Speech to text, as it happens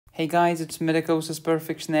Hey guys, it's Medicosis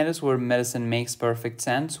Perfectionalis, where medicine makes perfect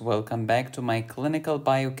sense. Welcome back to my clinical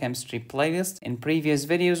biochemistry playlist. In previous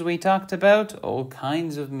videos, we talked about all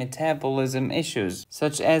kinds of metabolism issues,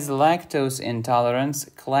 such as lactose intolerance,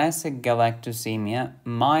 classic galactosemia,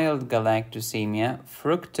 mild galactosemia,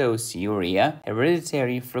 fructoseuria,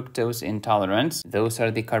 hereditary fructose intolerance. Those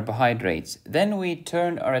are the carbohydrates. Then we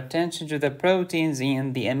turned our attention to the proteins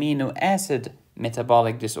and the amino acid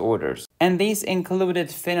metabolic disorders. And these included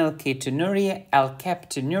phenylketonuria,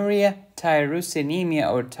 alkaptonuria, tyrosinemia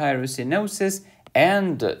or tyrosinosis,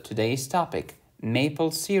 and today's topic, maple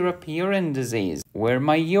syrup urine disease, where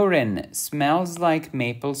my urine smells like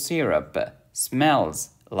maple syrup,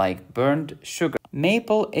 smells like burned sugar.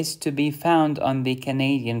 Maple is to be found on the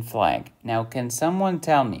Canadian flag. Now, can someone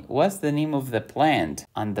tell me what's the name of the plant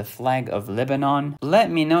on the flag of Lebanon? Let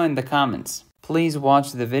me know in the comments. Please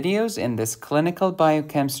watch the videos in this clinical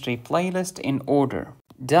biochemistry playlist in order.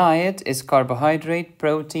 Diet is carbohydrate,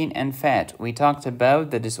 protein, and fat. We talked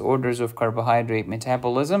about the disorders of carbohydrate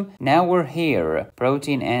metabolism. Now we're here,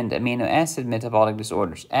 protein and amino acid metabolic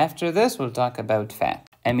disorders. After this, we'll talk about fat.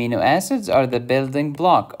 Amino acids are the building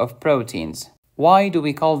block of proteins. Why do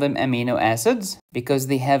we call them amino acids? Because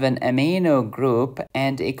they have an amino group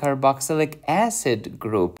and a carboxylic acid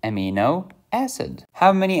group. Amino acid.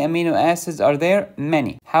 How many amino acids are there?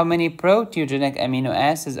 Many. How many proteogenic amino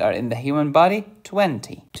acids are in the human body?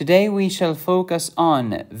 20. Today we shall focus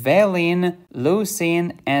on valine,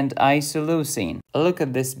 leucine, and isoleucine. Look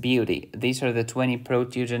at this beauty. These are the 20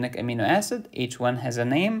 proteogenic amino acids. Each one has a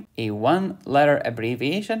name, a 1-letter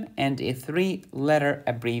abbreviation, and a 3-letter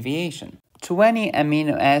abbreviation. 20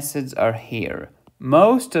 amino acids are here.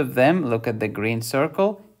 Most of them, look at the green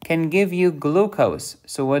circle, can give you glucose.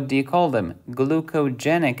 So what do you call them?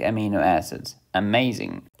 Glucogenic amino acids.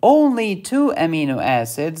 Amazing. Only 2 amino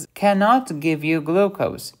acids cannot give you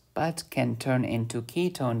glucose, but can turn into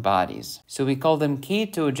ketone bodies. So we call them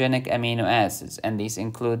ketogenic amino acids, and these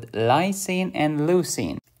include lysine and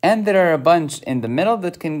leucine. And there are a bunch in the middle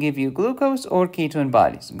that can give you glucose or ketone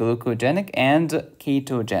bodies, glucogenic and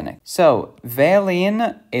ketogenic. So,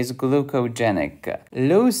 valine is glucogenic,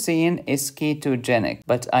 leucine is ketogenic,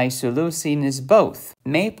 but isoleucine is both.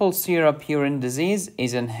 Maple syrup urine disease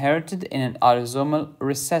is inherited in an autosomal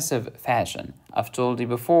recessive fashion. I've told you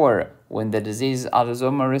before, when the disease is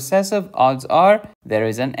autosomal recessive, odds are there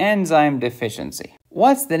is an enzyme deficiency.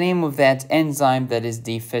 What's the name of that enzyme that is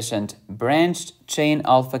deficient? Branched chain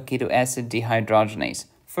alpha-ketoacid dehydrogenase.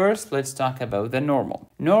 First, let's talk about the normal.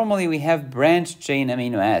 Normally, we have branched chain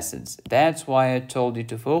amino acids. That's why I told you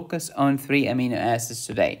to focus on 3 amino acids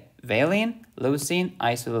today. Valine, leucine,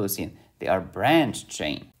 isoleucine. They are branched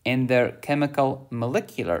chain in their chemical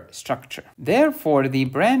molecular structure. Therefore, the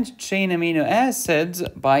branched chain amino acids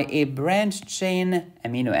by a branched chain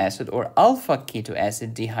amino acid or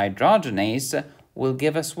alpha-ketoacid dehydrogenase will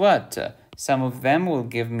give us what? Some of them will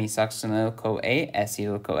give me succinyl-CoA,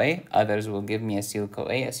 acetyl-CoA. Others will give me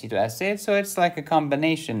acetyl-CoA, acetoacetate. So it's like a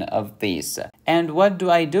combination of these. And what do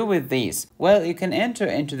I do with these? Well, you can enter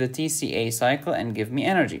into the TCA cycle and give me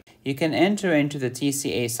energy. You can enter into the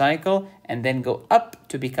TCA cycle and then go up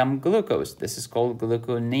to become glucose. This is called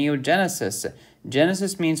gluconeogenesis.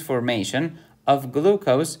 Genesis means formation of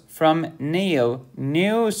glucose from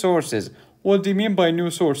new sources. What do you mean by new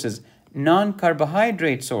sources?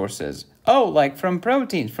 Non-carbohydrate sources. Oh, like from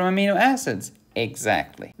proteins, from amino acids.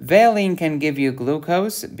 Exactly. Valine can give you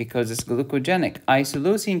glucose because it's glucogenic.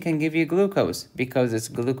 Isoleucine can give you glucose because it's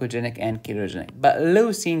glucogenic and ketogenic. But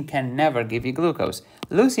leucine can never give you glucose.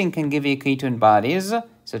 Leucine can give you ketone bodies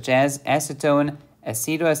such as acetone,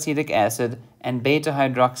 acetoacetic acid, and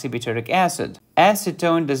beta-hydroxybutyric acid.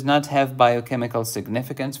 Acetone does not have biochemical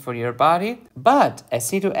significance for your body, but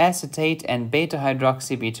acetoacetate and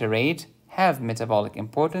beta-hydroxybutyrate have metabolic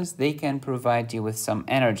importance. They can provide you with some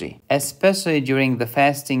energy, especially during the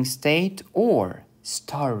fasting state or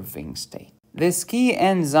starving state. This key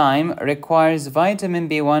enzyme requires vitamin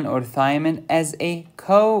B1 or thiamine as a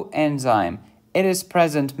coenzyme. It is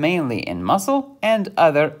present mainly in muscle and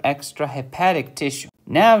other extrahepatic tissue.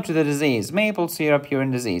 Now to the disease, maple syrup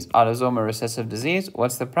urine disease, autosomal recessive disease.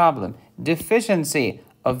 What's the problem? Deficiency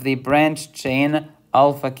of the branched chain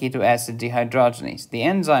alpha-ketoacid dehydrogenase. The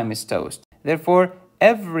enzyme is toast. Therefore,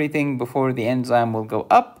 everything before the enzyme will go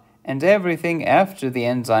up and everything after the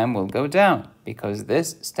enzyme will go down. because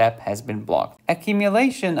this step has been blocked.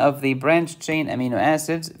 Accumulation of the branched-chain amino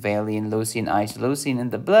acids, valine, leucine, isoleucine in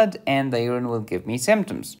the blood and the urine will give me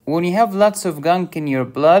symptoms. When you have lots of gunk in your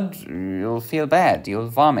blood, you'll feel bad, you'll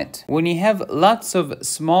vomit. When you have lots of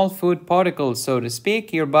small food particles, so to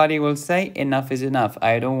speak, your body will say, enough is enough,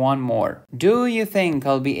 I don't want more. Do you think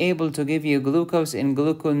I'll be able to give you glucose in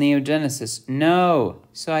gluconeogenesis? No.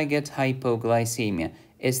 So I get hypoglycemia.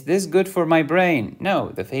 Is this good for my brain? No,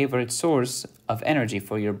 the favorite source of energy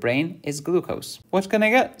for your brain is glucose. What can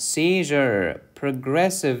I get? Seizure,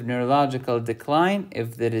 progressive neurological decline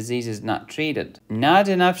if the disease is not treated. Not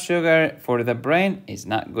enough sugar for the brain is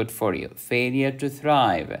not good for you. Failure to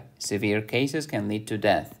thrive. Severe cases can lead to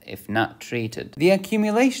death if not treated. The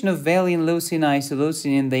accumulation of valine, leucine,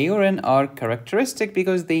 isoleucine in the urine are characteristic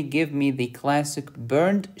because they give me the classic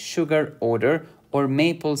burnt sugar odor or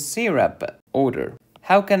maple syrup odor.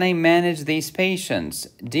 How can I manage these patients?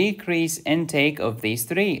 Decrease intake of these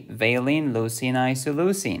three, valine, leucine,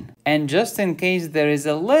 isoleucine. And just in case there is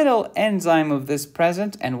a little enzyme of this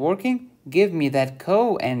present and working, give me that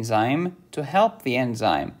coenzyme to help the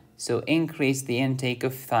enzyme. So increase the intake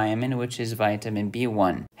of thiamine, which is vitamin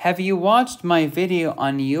B1. Have you watched my video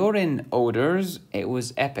on urine odors? It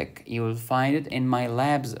was epic. You will find it in my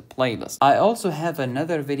labs playlist. I also have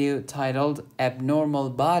another video titled Abnormal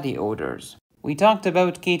Body Odors. We talked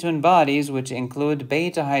about ketone bodies, which include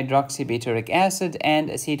beta-hydroxybutyric acid and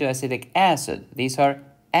acetoacetic acid. These are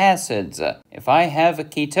acids. If I have a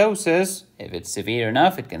ketosis, if it's severe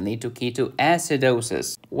enough, it can lead to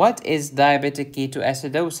ketoacidosis. What is diabetic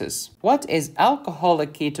ketoacidosis? What is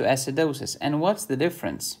alcoholic ketoacidosis? And what's the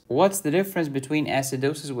difference? What's the difference between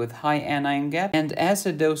acidosis with high anion gap and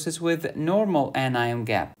acidosis with normal anion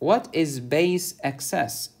gap? What is base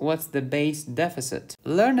excess? What's the base deficit?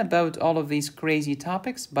 Learn about all of these crazy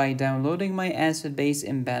topics by downloading my acid-base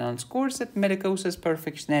imbalance course at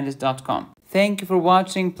medicosisperfectionalis.com. Thank you for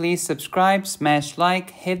watching. Please subscribe, smash like,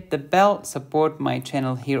 hit the bell, support my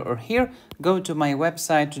channel here or here. Go to my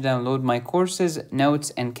website to download my courses, notes,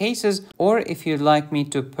 and cases, or if you'd like me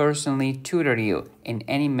to personally tutor you in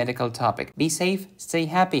any medical topic. Be safe, stay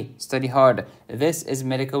happy, study hard. This is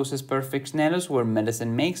Medicosis Perfectionalis, where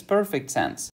medicine makes perfect sense.